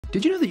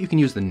Did you know that you can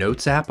use the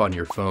Notes app on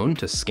your phone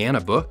to scan a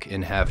book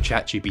and have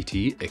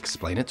ChatGPT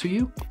explain it to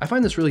you? I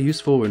find this really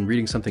useful when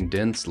reading something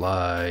dense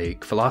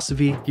like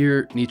philosophy.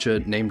 Here, Nietzsche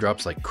name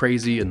drops like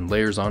crazy and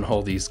layers on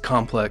all these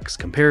complex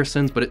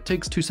comparisons, but it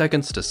takes 2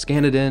 seconds to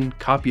scan it in,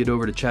 copy it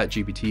over to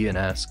ChatGPT and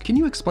ask, can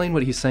you explain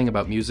what he's saying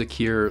about music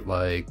here,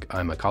 like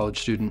I'm a college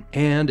student?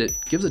 And it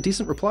gives a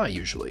decent reply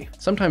usually.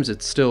 Sometimes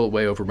it's still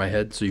way over my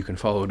head, so you can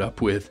follow it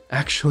up with,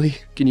 actually,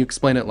 can you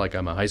explain it like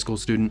I'm a high school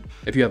student?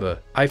 If you have an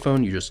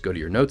iPhone, you just go to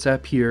your Notes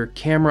app here,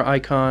 camera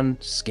icon,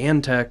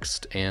 scan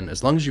text, and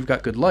as long as you've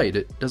got good light,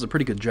 it does a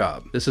pretty good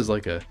job. This is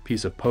like a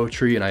piece of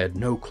poetry and I had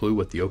no clue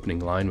what the opening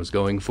line was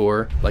going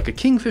for. Like a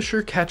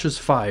kingfisher catches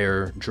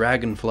fire,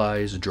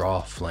 dragonflies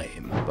draw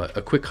flame. But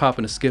a quick hop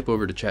and a skip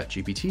over to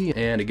ChatGPT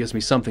and it gives me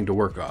something to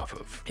work off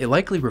of. It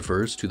likely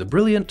refers to the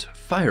brilliant,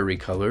 fiery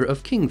color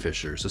of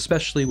kingfishers,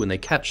 especially when they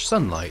catch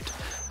sunlight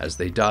as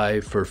they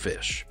dive for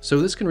fish.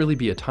 So this can really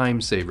be a time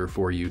saver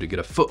for you to get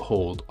a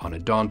foothold on a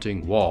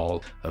daunting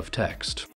wall of text.